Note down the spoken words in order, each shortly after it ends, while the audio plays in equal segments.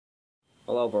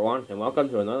Hello everyone, and welcome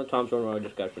to another Tom's Run Road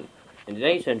discussion. And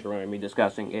today's intro we're going to be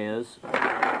discussing is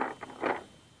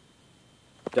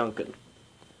Duncan.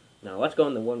 Now let's go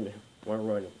into one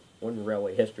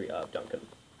railway history of Duncan.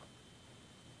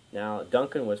 Now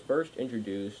Duncan was first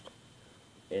introduced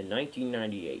in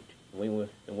 1998.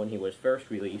 When he was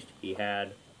first released, he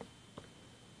had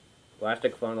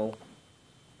plastic funnel,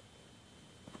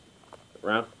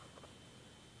 round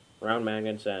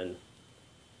magnets, and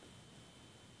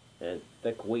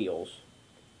thick wheels,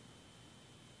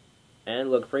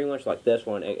 and looked pretty much like this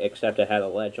one, except it had a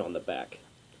ledge on the back.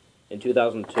 In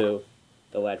 2002,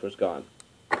 the ledge was gone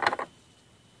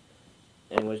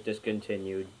and was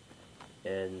discontinued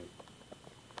in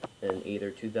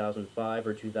either 2005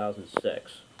 or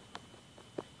 2006.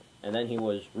 And then he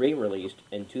was re-released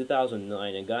in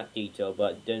 2009 and got detail,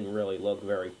 but didn't really look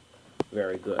very,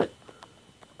 very good.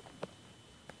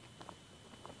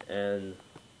 And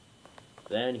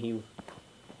then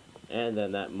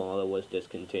that model was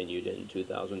discontinued in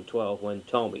 2012 when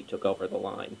Tomy took over the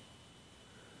line.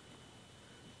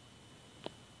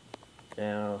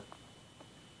 Now,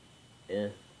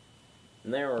 and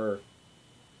there are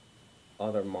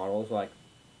other models, like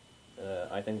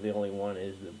I think the only one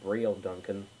is the Brielle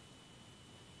Duncan,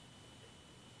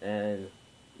 and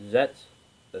the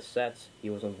sets he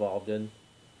was involved in.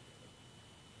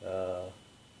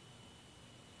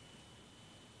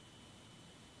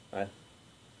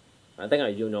 I think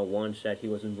I do know one set he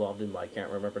was involved in, but I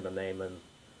can't remember the name, and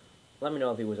let me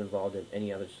know if he was involved in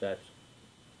any other sets.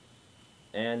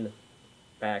 And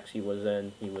packs he was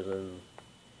in. He was in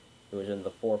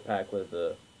the 4-pack with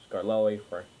Scarloey,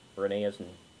 Reneas, and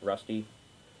Rusty.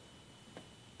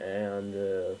 And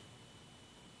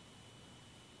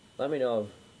let me know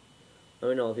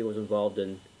if he was involved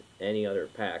in any other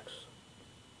packs.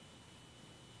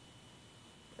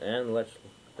 And let's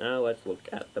look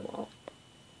at them all.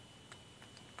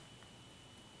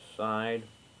 Side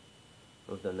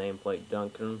with the nameplate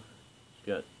Duncan. It's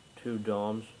got 2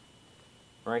 domes.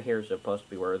 Right here is supposed to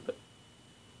be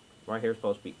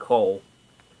coal.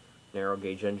 Narrow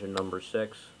gauge engine number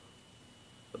 6.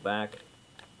 The back.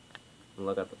 And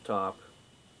look at the top.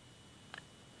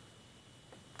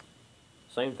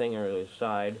 Same thing on the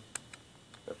side.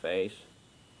 The face.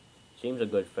 Seems a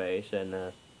good face,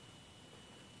 and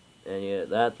yeah,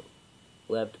 that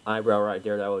left eyebrow right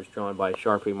there, that was drawn by a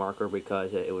Sharpie marker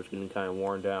because it was getting kind of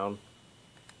worn down.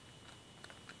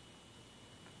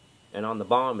 And on the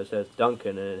bottom it says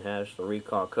Duncan, and it has the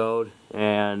recall code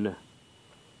and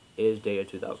is dated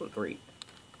 2003.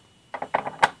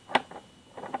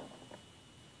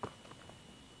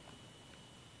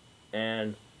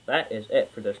 And that is it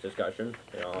for this discussion,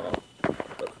 and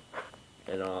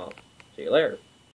I'll see you later.